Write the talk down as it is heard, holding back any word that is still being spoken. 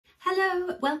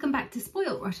Hello, welcome back to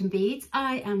Spoilt Rotten Beads.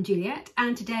 I am Juliet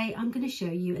and today I'm going to show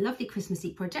you a lovely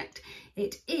Christmassy project.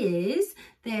 It is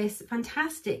this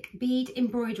fantastic bead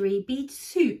embroidery, bead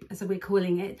soup as we're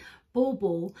calling it,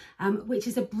 Bauble, which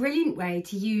is a brilliant way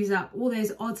to use up all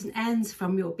those odds and ends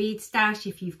from your bead stash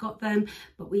if you've got them.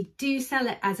 But we do sell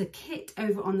it as a kit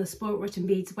over on the Spoilt Rotten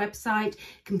Beads website,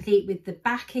 complete with the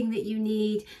backing that you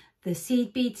need, the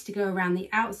seed beads to go around the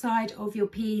outside of your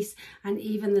piece, and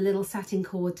even the little satin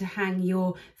cord to hang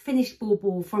your finished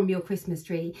bauble from your Christmas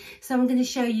tree. So I'm going to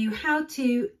show you how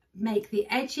to make the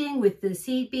edging with the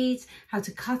seed beads, how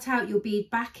to cut out your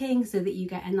bead backing so that you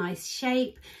get a nice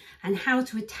shape, and how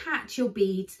to attach your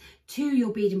beads to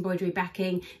your bead embroidery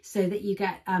backing so that you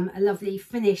get a lovely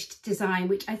finished design,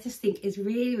 which I just think is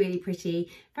really, really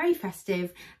pretty, very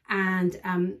festive,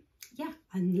 and yeah,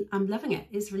 I'm loving it.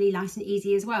 It's really nice and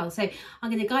easy as well. So I'm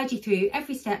going to guide you through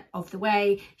every step of the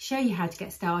way, show you how to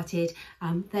get started.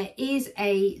 There is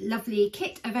a lovely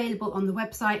kit available on the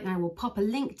website and I will pop a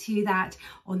link to that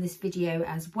on this video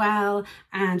as well.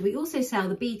 And we also sell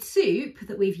the bead soup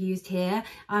that we've used here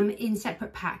in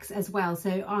separate packs as well. So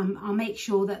I'll make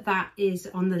sure that that is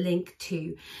on the link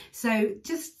too. So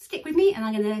just stick with me and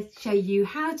I'm going to show you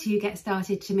how to get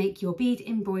started to make your bead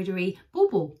embroidery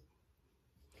bauble.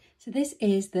 So this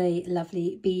is the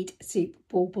lovely bead soup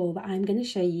bauble that I'm going to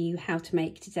show you how to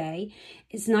make today.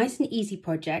 It's a nice and easy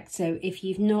project, so if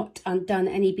you've not done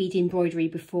any bead embroidery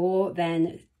before,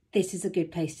 then this is a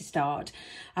good place to start.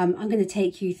 I'm going to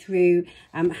take you through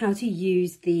how to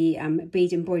use the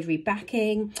bead embroidery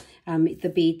backing,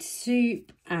 the bead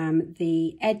soup,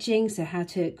 the edging, so how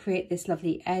to create this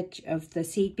lovely edge of the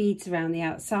seed beads around the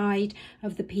outside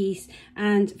of the piece,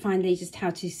 and finally just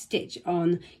how to stitch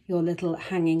on your little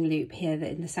hanging loop here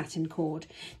in the satin cord.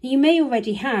 Now, you may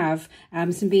already have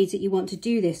some beads that you want to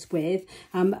do this with,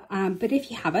 but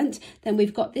if you haven't, then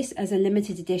we've got this as a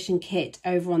limited edition kit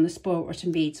over on the Spoilt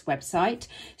Rotten Beads website,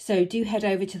 so do head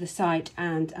over to the site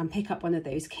and pick up one of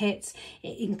those kits.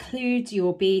 It includes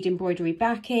your bead embroidery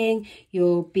backing,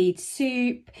 your bead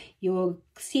soup, your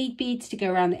seed beads to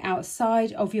go around the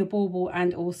outside of your bauble,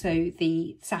 and also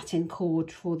the satin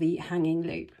cord for the hanging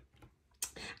loop.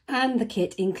 And the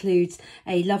kit includes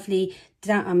a lovely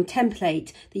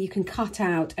template that you can cut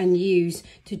out and use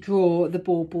to draw the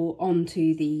bauble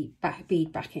onto the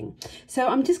bead backing. So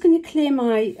I'm just going to clear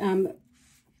my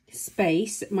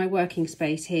space, my working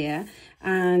space here,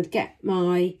 and get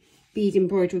my bead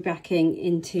embroidery backing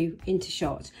into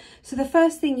shot. So the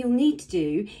first thing you'll need to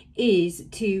do is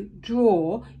to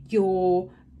draw your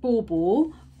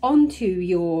bauble onto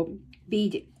your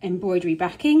bead embroidery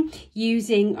backing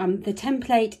using the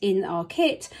template in our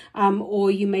kit,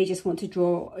 or you may just want to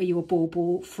draw your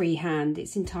bauble freehand.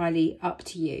 It's entirely up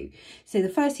to you. So the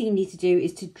first thing you need to do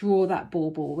is to draw that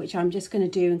bauble, which I'm just going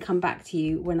to do and come back to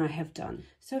you when I have done.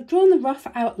 So I've drawn the rough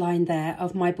outline there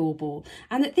of my bauble,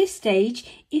 and at this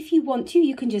stage, if you want to,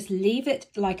 you can just leave it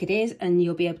like it is and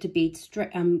you'll be able to bead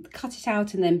straight, cut it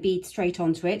out and then bead straight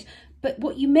onto it. But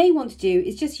what you may want to do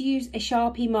is just use a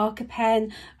Sharpie marker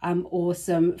pen or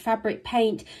some fabric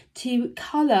paint to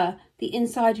colour the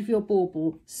inside of your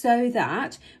bauble so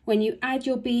that when you add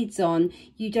your beads on,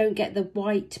 you don't get the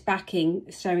white backing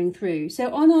showing through.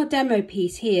 So on our demo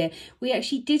piece here, we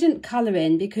actually didn't colour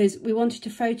in because we wanted to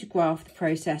photograph the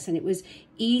process, and it was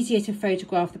easier to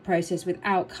photograph the process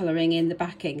without colouring in the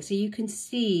backing. So you can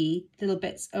see little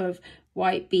bits of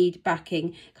white bead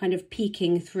backing kind of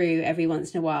peeking through every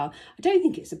once in a while. I don't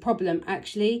think it's a problem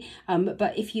actually,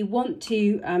 but if you want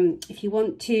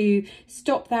to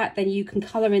stop that, then you can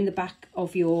colour in the back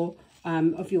of your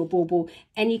bauble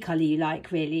any colour you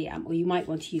like really, or you might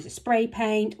want to use a spray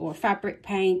paint or a fabric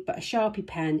paint, but a Sharpie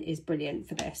pen is brilliant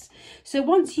for this. So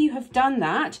once you have done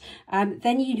that,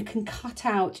 then you can cut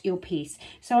out your piece.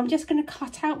 So I'm just going to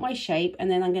cut out my shape and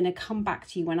then I'm going to come back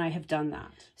to you when I have done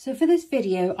that. So for this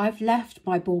video, I've left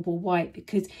my bauble white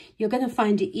because you're going to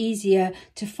find it easier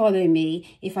to follow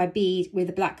me if I bead with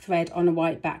a black thread on a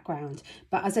white background.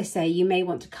 But as I say, you may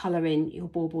want to colour in your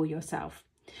bauble yourself.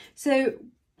 So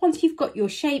once you've got your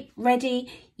shape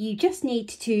ready, you just need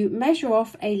to measure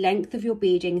off a length of your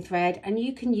beading thread, and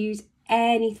you can use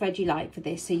any thread you like for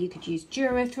this. So you could use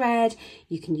Dura thread,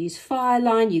 you can use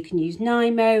Fireline, you can use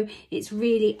Nymo. It's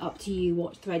really up to you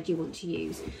what thread you want to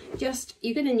use.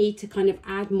 You're going to need to kind of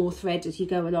add more thread as you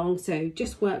go along, so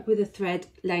just work with a thread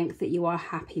length that you are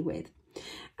happy with.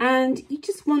 And you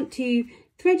just want to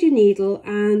thread your needle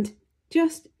and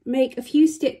just make a few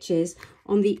stitches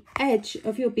on the edge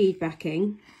of your bead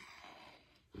backing,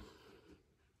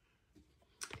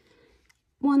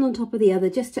 one on top of the other,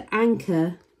 just to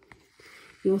anchor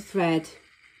your thread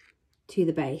to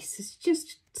the base. It's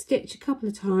just stitch a couple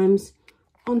of times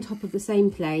on top of the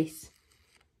same place,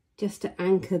 just to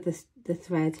anchor the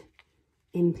thread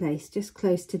in place, just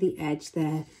close to the edge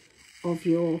there of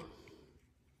your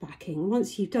backing.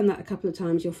 Once you've done that a couple of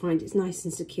times, you'll find it's nice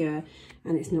and secure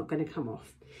and it's not going to come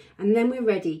off. And then we're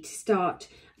ready to start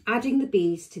adding the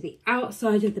beads to the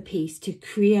outside of the piece to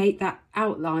create that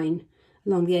outline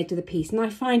along the edge of the piece. And I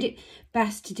find it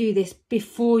best to do this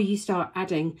before you start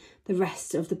adding the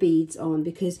rest of the beads on,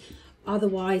 because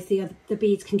otherwise the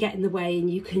beads can get in the way and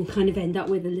you can kind of end up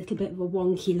with a little bit of a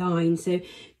wonky line. So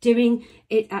doing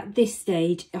it at this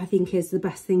stage, I think, is the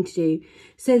best thing to do.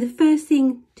 So the first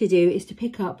thing to do is to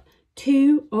pick up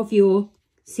 2 of your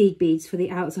seed beads for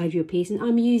the outside of your piece, and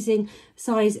I'm using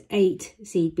size 8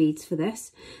 seed beads for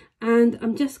this, and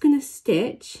I'm just going to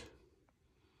stitch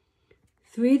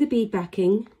through the bead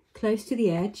backing close to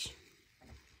the edge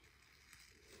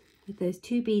with those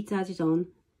 2 beads added on,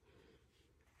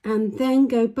 and then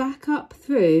go back up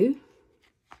through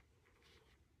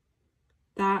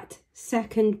that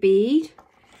second bead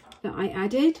that I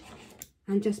added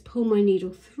and just pull my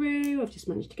needle through. I've just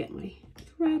managed to get my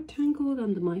thread tangled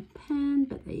under my pen,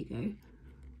 but there you go.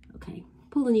 Okay,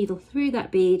 pull the needle through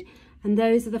that bead, and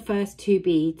those are the first 2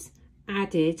 beads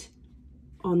added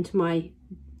onto my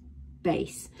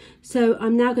base. So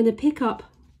I'm now going to pick up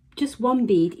just 1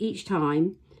 bead each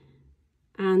time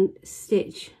and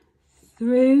stitch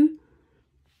through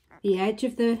the edge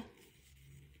of the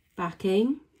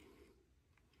backing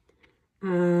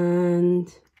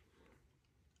and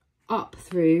up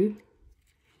through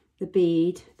the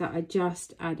bead that I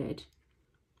just added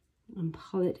and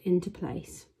pull it into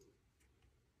place.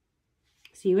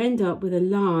 So you end up with a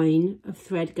line of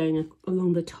thread going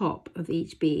along the top of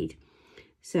each bead.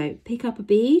 So pick up a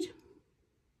bead,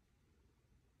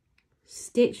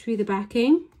 stitch through the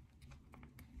backing,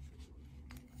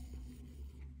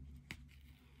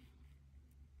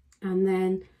 and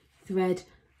then thread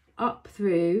up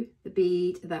through the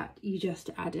bead that you just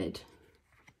added,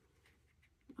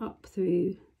 up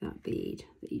through that bead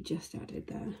that you just added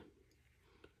there,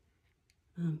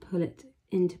 and pull it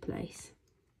into place.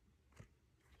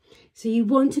 So you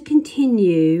want to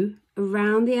continue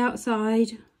around the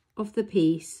outside of the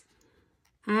piece,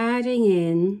 adding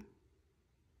in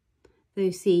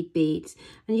those seed beads,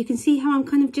 and you can see how I'm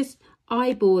kind of just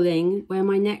eyeballing where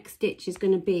my next stitch is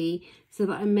going to be, so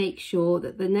that I make sure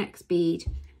that the next bead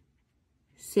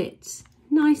sits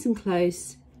nice and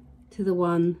close to the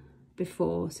one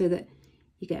before, so that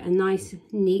you get a nice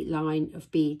neat line of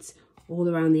beads all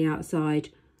around the outside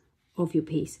of your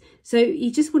piece. So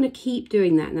you just want to keep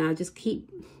doing that now, just keep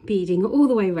beading all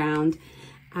the way around,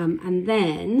 and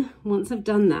then once I've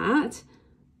done that,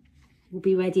 we'll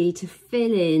be ready to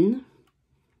fill in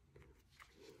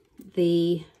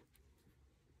the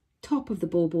top of the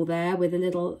bauble there with a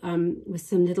little with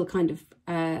some little kind of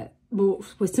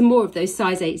some more of those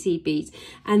size 8 seed beads,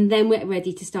 and then we're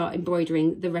ready to start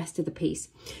embroidering the rest of the piece.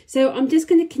 So I'm just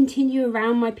going to continue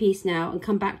around my piece now and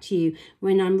come back to you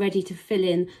when I'm ready to fill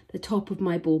in the top of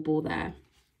my bauble there.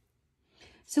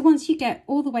 So once you get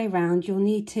all the way around, you'll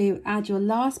need to add your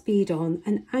last bead on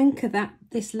and anchor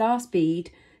this last bead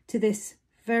to this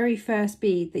very first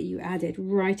bead that you added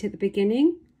right at the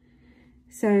beginning.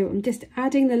 So I'm just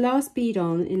adding the last bead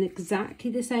on in exactly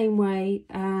the same way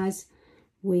as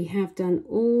we have done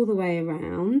all the way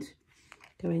around,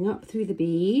 going up through the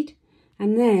bead,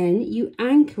 and then you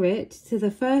anchor it to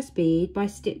the first bead by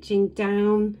stitching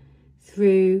down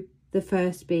through the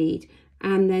first bead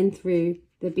and then through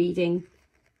the beading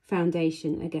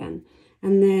foundation again,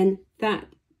 and then that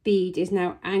bead is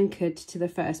now anchored to the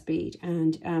first bead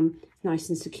and nice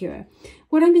and secure.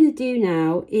 What I'm going to do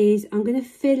now is I'm going to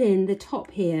fill in the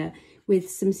top here with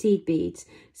some seed beads.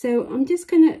 So I'm just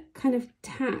going to kind of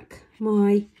tack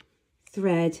my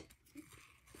thread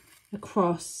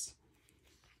across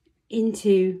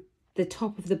into the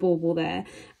top of the bauble there,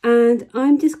 and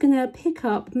I'm just going to pick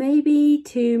up maybe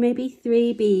 2, maybe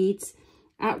 3 beads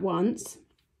at once,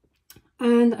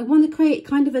 and I want to create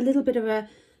kind of a little bit of a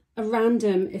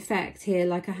random effect here,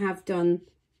 like I have done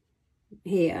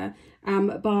here,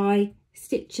 by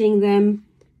stitching them,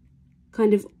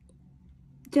 kind of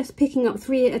just picking up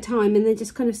 3 at a time and then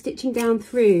just kind of stitching down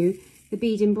through the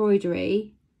bead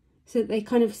embroidery so that they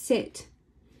kind of sit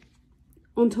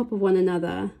on top of one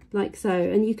another like so.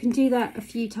 And you can do that a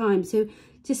few times. So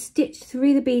just stitch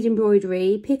through the bead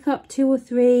embroidery, pick up 2 or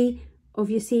 3 of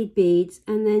your seed beads,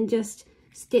 and then just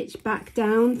stitch back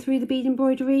down through the bead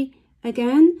embroidery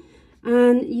again,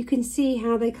 and you can see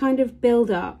how they kind of build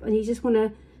up, and you just want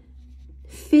to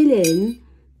fill in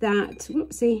that,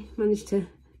 whoopsie, managed to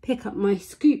pick up my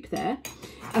scoop there,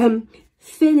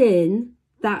 fill in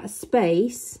that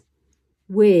space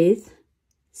with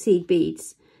seed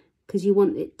beads, because you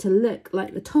want it to look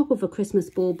like the top of a Christmas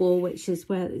bauble, which is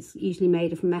where it's usually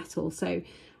made of metal. So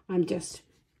I'm just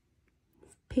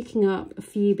picking up a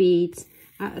few beads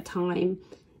at a time,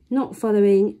 not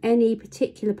following any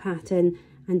particular pattern,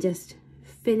 and just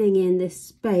filling in this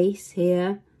space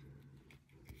here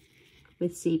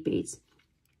with seed beads.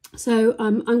 So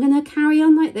I'm going to carry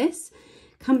on like this,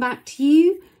 come back to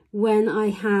you when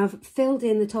I have filled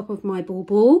in the top of my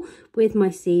bauble with my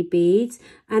seed beads,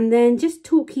 and then just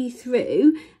talk you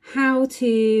through how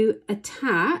to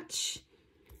attach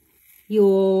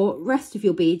your rest of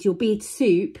your beads, your bead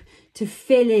soup, to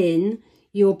fill in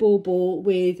your bauble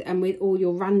with all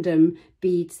your random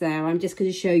beads there. I'm just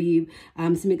going to show you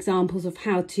some examples of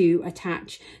how to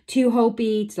attach 2 whole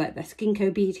beads, like the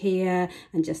skinko bead here,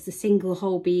 and just the single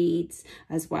whole beads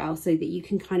as well, so that you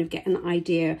can kind of get an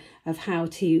idea of how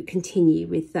to continue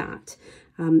with that.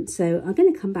 So I'm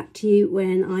going to come back to you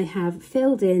when I have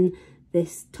filled in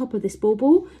this top of this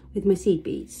bauble with my seed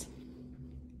beads.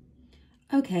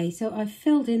 Okay, so I've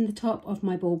filled in the top of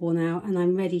my bauble now, and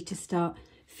I'm ready to start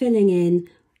filling in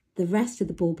the rest of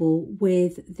the bauble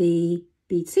with the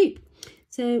bead soup.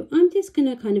 So I'm just going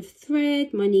to kind of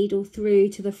thread my needle through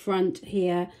to the front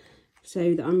here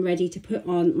so that I'm ready to put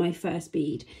on my first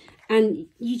bead. And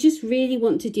you just really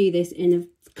want to do this in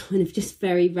a kind of just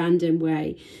very random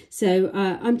way. So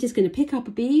I'm just going to pick up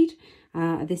a bead.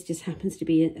 This just happens to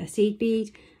be a seed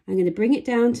bead. I'm going to bring it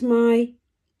down to my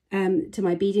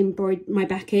my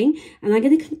backing, and I'm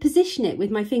going to position it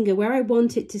with my finger where I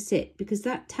want it to sit, because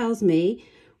that tells me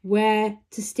where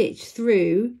to stitch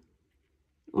through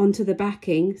onto the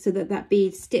backing so that that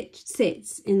bead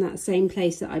sits in that same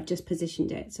place that I've just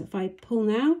positioned it. So if I pull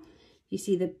now, you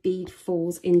see the bead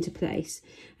falls into place,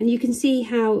 and you can see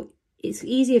how it's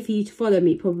easier for you to follow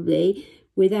me probably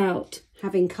without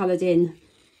having coloured in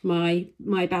my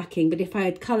backing. But if I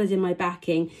had coloured in my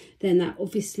backing, then that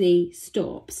obviously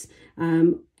stops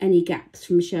any gaps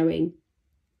from showing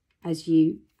as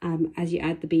you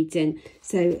add the beads in.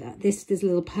 So this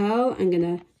little pearl, I'm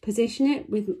going to position it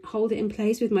hold it in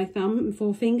place with my thumb and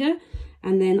forefinger,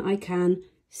 and then I can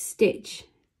stitch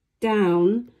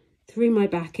down through my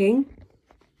backing,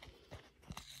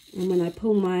 and when I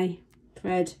pull my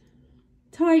thread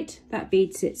tight, that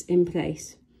bead sits in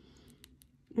place.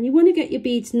 And you want to get your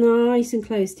beads nice and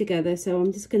close together, so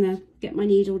I'm just going to get my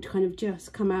needle to kind of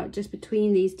just come out just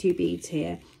between these 2 beads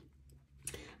here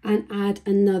and add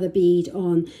another bead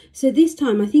on. So this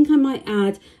time I think I might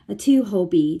add a 2 whole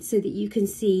bead so that you can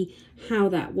see how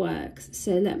that works.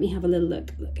 So let me have a little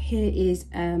look. Look, here is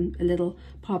a little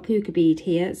parpuka bead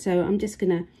here. So I'm just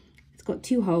gonna, it's got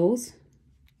 2 holes.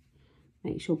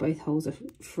 Make sure both holes are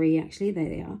free, actually. There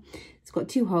they are. It's got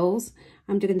 2 holes.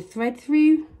 I'm just going to thread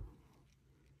through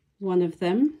one of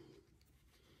them,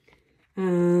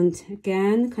 and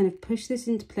again kind of push this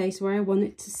into place where I want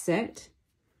it to sit.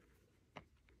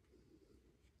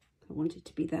 I want it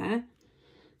to be there,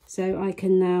 so I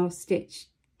can now stitch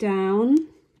down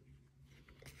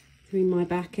through my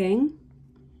backing,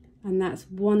 and that's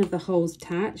one of the holes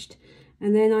attached,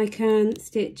 and then I can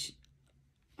stitch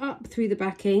up through the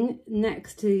backing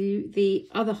next to the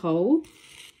other hole,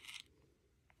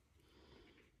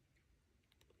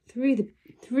 through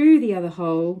the other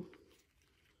hole,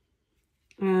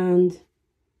 and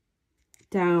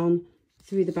down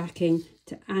through the backing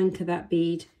to anchor that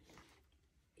bead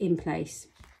in place.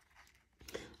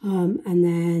 And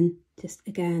then just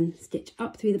again stitch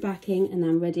up through the backing, and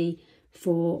I'm ready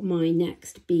for my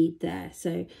next bead there.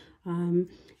 So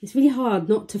it's really hard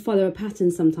not to follow a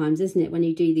pattern sometimes, isn't it? When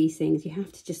you do these things, you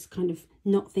have to just kind of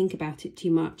not think about it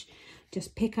too much.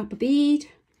 Just pick up a bead,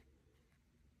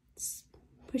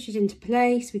 push it into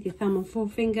place with your thumb and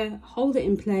forefinger, hold it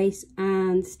in place,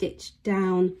 and stitch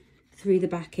down through the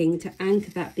backing to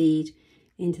anchor that bead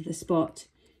into the spot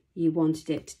you wanted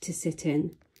it to sit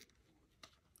in.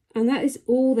 And that is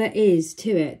all there is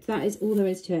to it. That is all there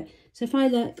is to it. So if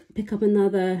I pick up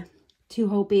another 2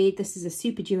 whole bead, this is a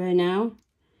super duo now.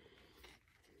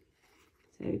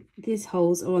 So these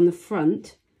holes are on the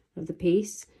front of the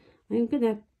piece. I'm going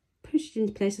to push it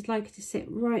into place. I'd like it to sit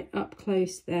right up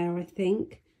close there, I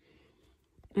think.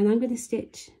 And I'm going to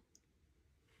stitch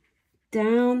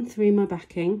down through my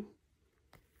backing,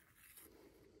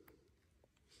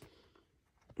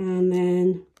 and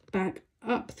then back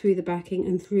up through the backing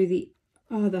and through the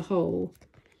other hole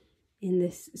in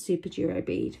this super duo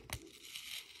bead.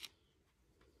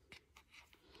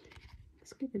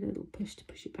 Let's give it a little push to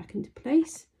push it back into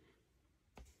place,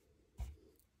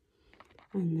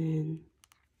 and then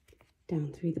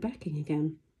down through the backing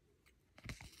again.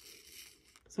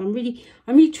 So I'm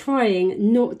really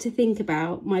trying not to think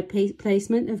about my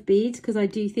placement of beads, because I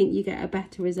do think you get a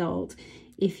better result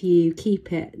if you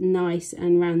keep it nice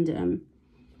and random.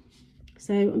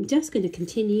 So I'm just going to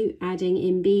continue adding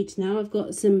in beads now. I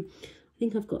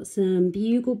think I've got some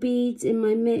bugle beads in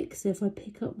my mix. So if I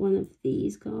pick up one of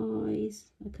these guys,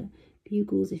 like a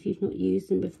bugles, if you've not used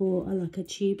them before, are like a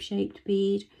tube shaped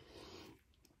bead.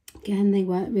 Again, they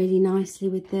work really nicely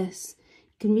with this.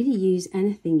 You can really use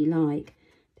anything you like.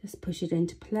 Just push it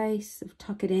into place,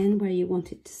 tuck it in where you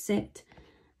want it to sit,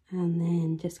 and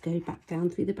then just go back down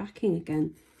through the backing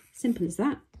again. Simple as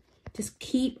that. Just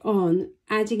keep on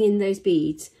adding in those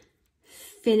beads,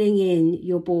 filling in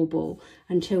your bauble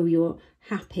until you're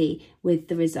happy with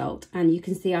the result. And you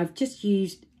can see I've just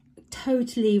used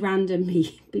totally random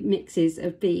mixes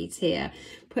of beads here.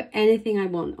 Put anything I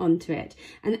want onto it,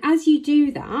 and as you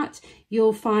do that,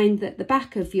 you'll find that the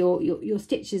back of your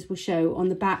stitches will show on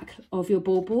the back of your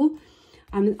bauble.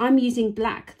 I'm using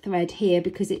black thread here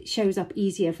because it shows up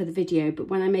easier for the video, but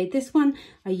when I made this one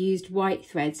I used white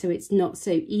thread, so it's not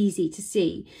so easy to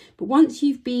see. But once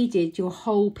you've beaded your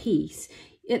whole piece,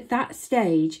 at that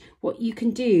stage what you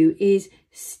can do is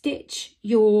stitch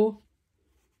your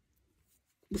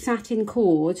satin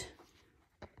cord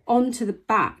onto the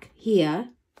back here.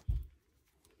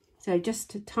 So just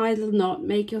to tie the knot,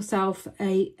 make yourself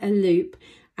a loop,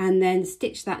 and then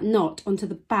stitch that knot onto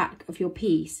the back of your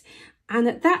piece. And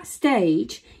at that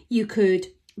stage,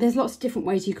 there's lots of different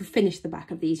ways you could finish the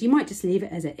back of these. You might just leave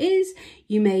it as it is.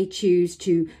 You may choose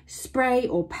to spray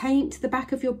or paint the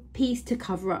back of your piece to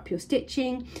cover up your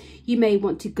stitching. You may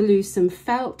want to glue some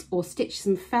felt or stitch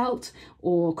some felt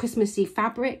or Christmassy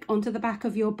fabric onto the back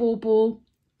of your bauble.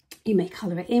 You may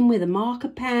colour it in with a marker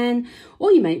pen,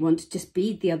 or you may want to just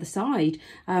bead the other side.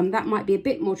 That might be a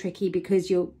bit more tricky because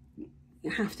you'll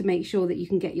have to make sure that you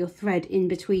can get your thread in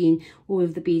between all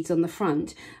of the beads on the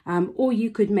front. Or you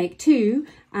could make two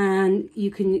and you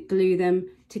can glue them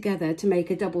together to make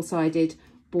a double-sided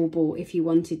bauble if you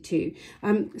wanted to.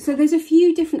 So there's a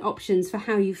few different options for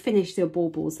how you finish your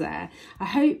baubles there. I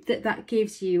hope that that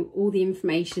gives you all the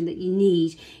information that you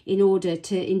need in order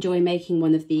to enjoy making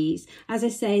one of these. As I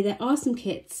say, there are some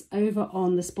kits over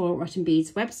on the Spoiled Rotten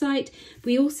Beads website.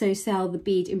 We also sell the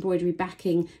bead embroidery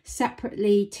backing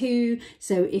separately too.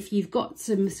 So if you've got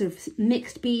some sort of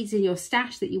mixed beads in your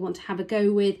stash that you want to have a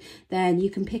go with, then you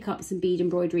can pick up some bead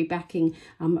embroidery backing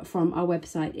from our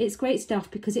website. It's great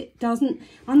stuff because it doesn't,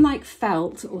 unlike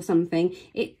felt or something,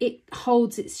 it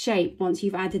holds its shape once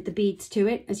you've added the beads to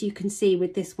it. As you can see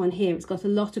with this one here, it's got a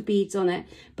lot of beads on it,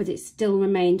 but it still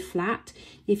remained flat.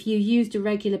 If you used a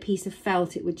regular piece of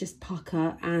felt, it would just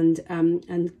pucker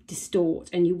and distort,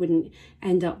 and you wouldn't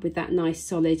end up with that nice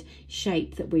solid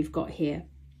shape that we've got here.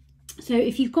 So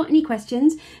if you've got any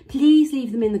questions, please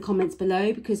leave them in the comments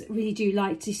below, because I really do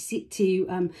like to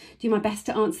do my best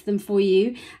to answer them for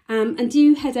you. And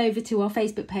do head over to our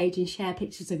Facebook page and share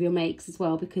pictures of your makes as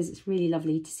well, because it's really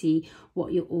lovely to see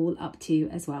what you're all up to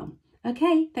as well.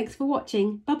 Okay, thanks for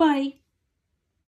watching. Bye bye.